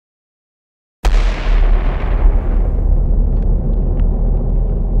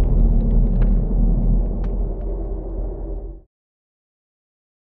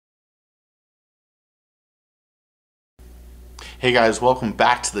Hey guys, welcome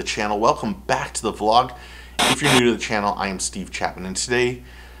back to the channel. Welcome back to the vlog. If you're new to the channel, I am Steve Chapman, and today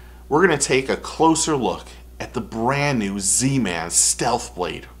we're going to take a closer look at the brand new Z-Man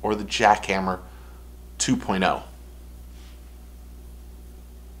Stealthblade, or the Jackhammer 2.0.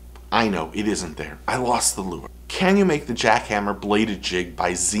 I know, it isn't there. I lost the lure. Can you make the Jackhammer bladed jig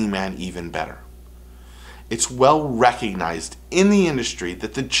by Z-Man even better? It's well recognized in the industry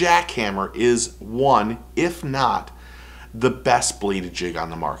that the Jackhammer is one, if not the best bladed jig on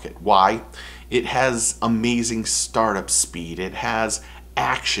the market. Why? It has amazing startup speed, it has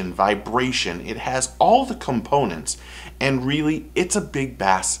action, vibration, it has all the components, and really it's a big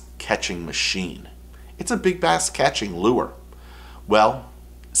bass catching machine. It's a big bass catching lure. Well,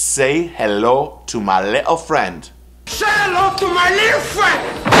 say hello to my little friend. Say hello to my little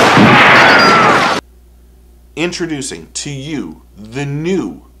friend! Introducing to you the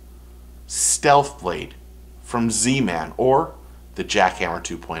new Stealthblade from Z-Man, or the Jackhammer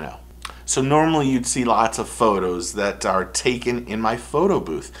 2.0. So normally you'd see lots of photos that are taken in my photo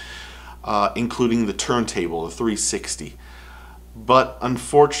booth, including the turntable, the 360. But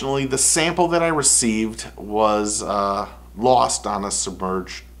unfortunately the sample that I received was lost on a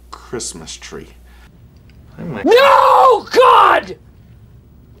submerged Christmas tree. No, God!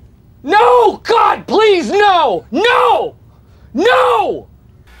 No, God, please, no! No! No!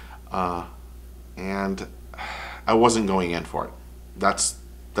 And I wasn't going in for it. That's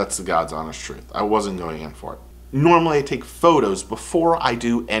the God's honest truth. I wasn't going in for it. Normally I take photos before I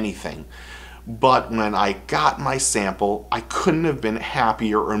do anything, but when I got my sample, I couldn't have been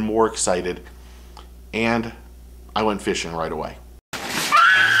happier or more excited, and I went fishing right away.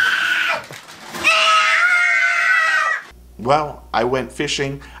 Well, I went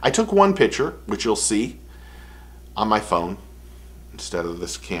fishing. I took one picture, which you'll see on my phone instead of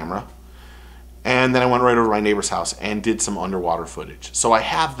this camera. And then I went right over to my neighbor's house and did some underwater footage. So I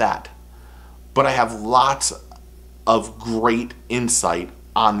have that. But I have lots of great insight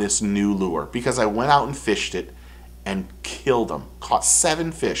on this new lure because I went out and fished it and killed them. Caught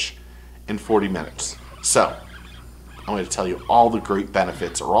 7 fish in 40 minutes. So I'm going to tell you all the great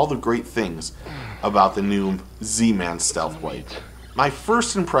benefits or all the great things about the new Z-Man Stealthblade. My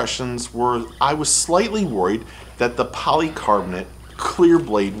first impressions were I was slightly worried that the poly-carbonite clear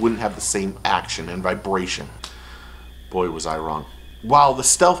blade wouldn't have the same action and vibration. Boy, was I wrong. While the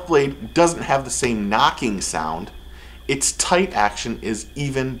Stealthblade doesn't have the same knocking sound, its tight action is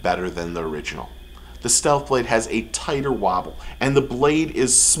even better than the original. The Stealthblade has a tighter wobble, and the blade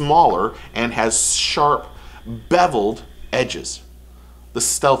is smaller and has sharp, beveled edges. The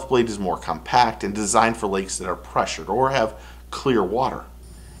Stealthblade is more compact and designed for lakes that are pressured or have clear water.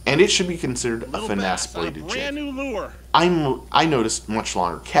 And it should be considered a finesse bladed jig. I noticed much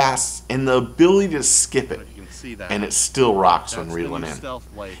longer casts and the ability to skip it, and it still rocks when reeling in.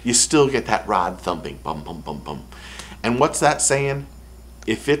 You still get that rod thumping, bum bum bum bum. And what's that saying?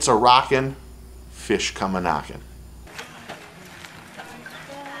 If it's a rockin', fish come a knockin'.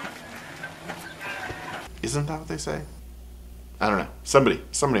 Isn't that what they say? I don't know.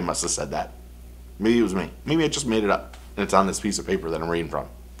 Somebody must have said that. Maybe it was me. Maybe I just made it up and it's on this piece of paper that I'm reading from.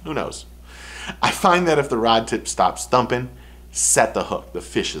 Who knows? I find that if the rod tip stops thumping, set the hook, the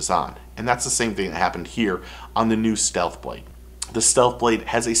fish is on. And that's the same thing that happened here on the new Stealthblade. The Stealthblade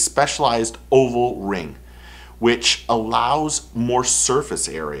has a specialized oval ring, which allows more surface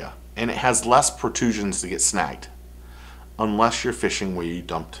area, and it has less protrusions to get snagged. Unless you're fishing where you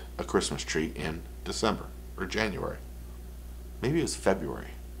dumped a Christmas tree in December or January. Maybe it was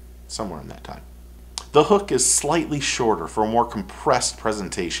February, somewhere in that time. The hook is slightly shorter for a more compressed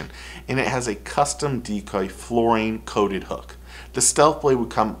presentation, and it has a custom decoy fluorine coated hook. The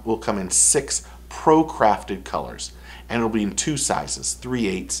Stealthblade will come in 6 pro-crafted colors, and it'll be in 2 sizes,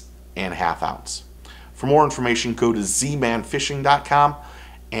 3/8 and 1/2 ounce. For more information, go to zmanfishing.com,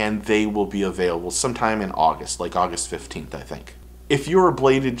 and they will be available sometime in August, like August 15th, I think. If you're a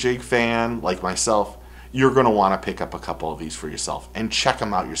bladed jig fan like myself, you're going to want to pick up a couple of these for yourself and check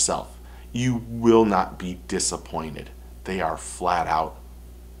them out yourself. You will not be disappointed. They are flat out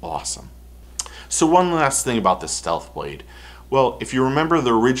awesome. So one last thing about the Stealthblade. Well, if you remember,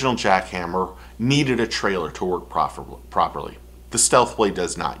 the original Jackhammer needed a trailer to work properly. The Stealthblade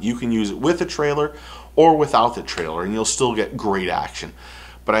does not. You can use it with a trailer or without the trailer and you'll still get great action.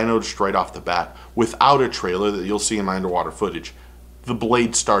 But I noticed right off the bat, without a trailer that you'll see in my underwater footage, the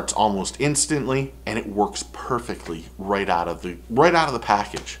blade starts almost instantly and it works perfectly right out of the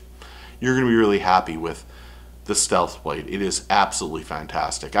package. You're going to be really happy with the Stealthblade. It is absolutely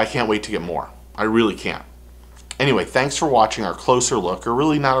fantastic. I can't wait to get more. I really can't. Anyway, thanks for watching our closer look, or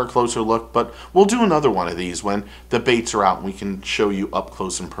really not our closer look, but we'll do another one of these when the baits are out and we can show you up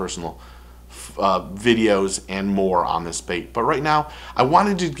close and personal videos and more on this bait. But right now, I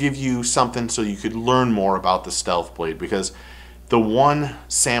wanted to give you something so you could learn more about the stealth blade, because the one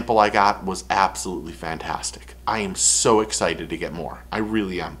sample I got was absolutely fantastic. I am so excited to get more. I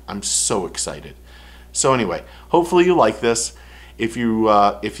really am. I'm so excited. So anyway, hopefully you like this. If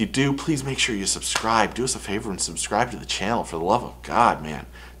you do, please make sure you subscribe. Do us a favor and subscribe to the channel, for the love of God, man.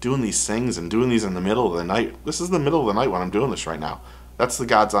 Doing these things and doing these in the middle of the night. This is the middle of the night when I'm doing this right now. That's the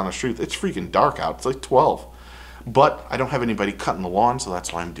God's honest truth. It's freaking dark out. It's like 12. But I don't have anybody cutting the lawn, so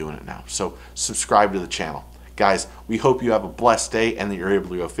that's why I'm doing it now. So subscribe to the channel. Guys, we hope you have a blessed day and that you're able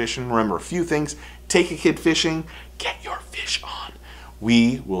to go fishing. Remember a few things. Take a kid fishing. Get your fish on.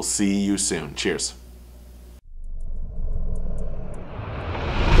 We will see you soon. Cheers.